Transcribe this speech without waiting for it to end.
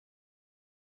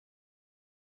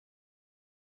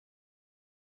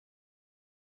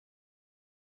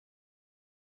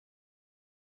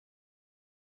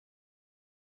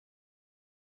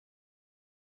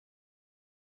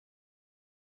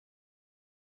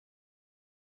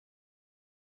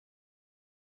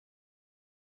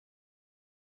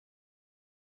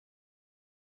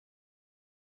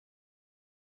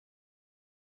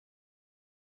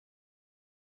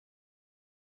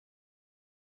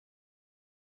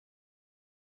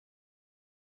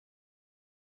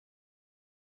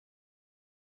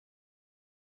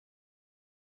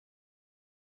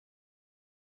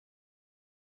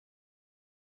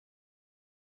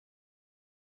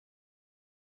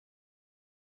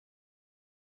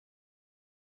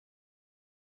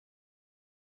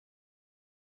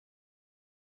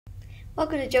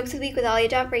Welcome to Jokes of the Week with Alia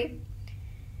Joffrey.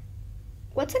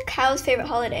 What's a cow's favorite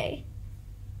holiday?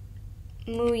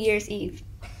 New Year's Eve.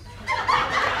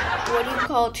 What do you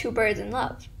call two birds in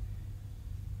love?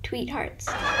 Tweet hearts.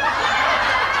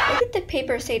 What did the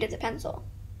paper say to the pencil?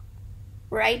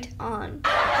 Right on.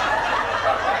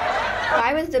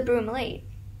 Why was the broom late?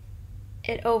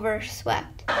 It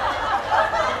overswept. That's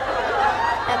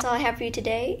all I have for you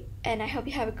today, and I hope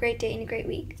you have a great day and a great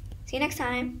week. See you next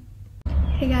time.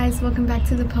 Hey guys, welcome back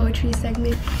to the poetry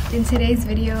segment. In today's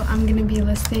video, I'm going to be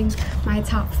listing my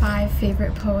top 5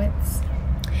 favorite poets.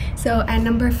 So at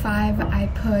number 5, I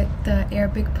put the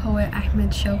Arabic poet Ahmed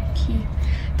Shawki.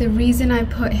 The reason I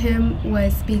put him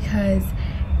was because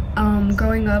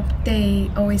growing up, they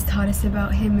always taught us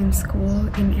about him in school,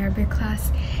 in Arabic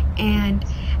class. And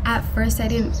at first, I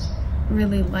didn't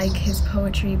really like his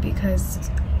poetry because,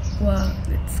 well,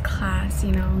 it's class,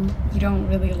 you know, you don't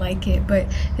really like it, but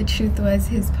the truth was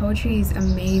his poetry is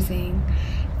amazing.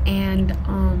 And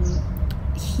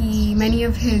many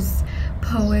of his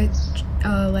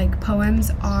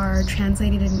poems are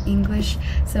translated in English,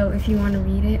 so if you want to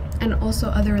read it, and also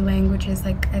other languages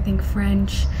like I think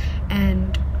French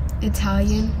and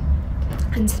Italian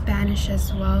and Spanish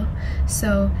as well.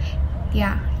 So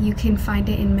yeah, you can find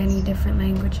it in many different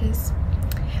languages.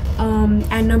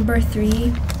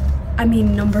 At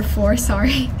number 4,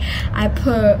 sorry, I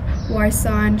put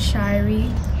Warsan Shire.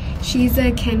 She's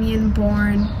a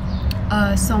Kenyan-born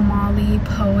Somali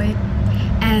poet,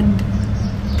 and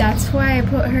that's why I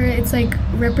put her. It's like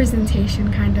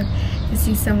representation, kind of, to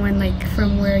see someone like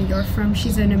from where you're from.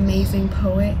 She's an amazing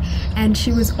poet, and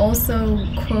she was also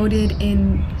quoted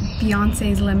in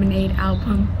Beyonce's Lemonade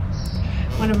album,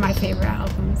 one of my favorite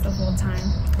albums of all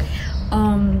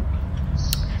time.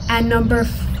 At number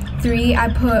 3, I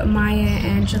put Maya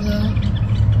Angelou.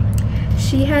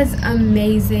 She has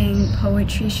amazing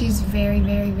poetry. She's very,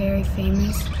 very, very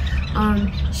famous.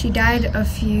 She died a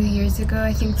few years ago,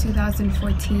 I think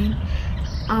 2014.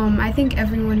 I think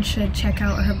everyone should check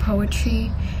out her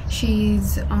poetry.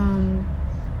 She's an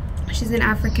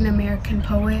African American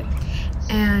poet,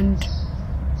 and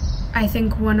I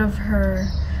think one of her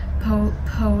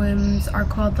poems are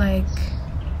called like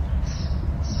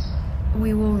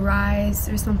We Will Rise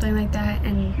or something like that,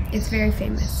 and it's very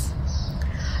famous.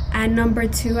 At number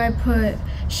 2, I put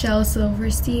Shel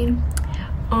Silverstein.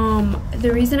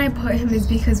 The reason I put him is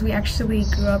because we actually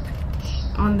grew up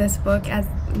on this book, as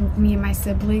me and my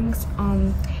siblings.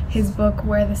 His book,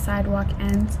 Where the Sidewalk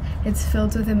Ends, it's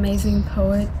filled with amazing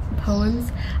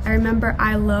poems. I remember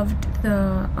I loved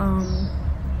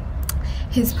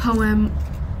his poem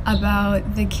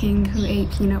about the king who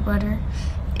ate peanut butter,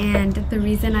 and the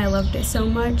reason I loved it so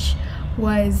much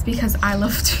was because I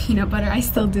loved peanut butter. I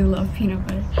still do love peanut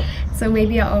butter. So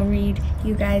maybe I'll read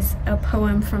you guys a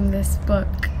poem from this book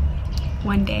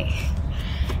one day.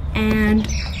 And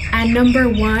at number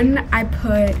 1, I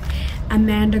put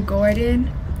Amanda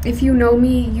Gordon. If you know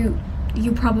me,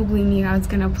 you probably knew I was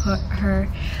gonna put her.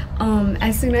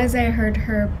 As soon as I heard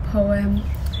her poem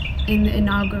in the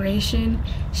inauguration,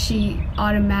 she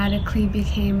automatically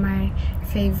became my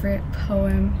favorite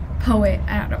poet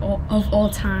of all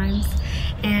times,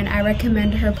 and I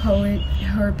recommend her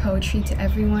poetry to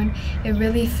everyone. It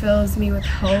really fills me with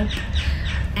hope.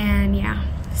 And yeah,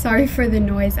 sorry for the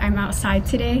noise. I'm outside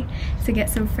today to get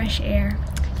some fresh air,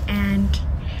 and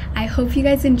I hope you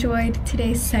guys enjoyed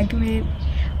today's segment.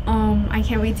 I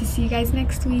can't wait to see you guys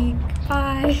next week.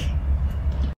 Bye.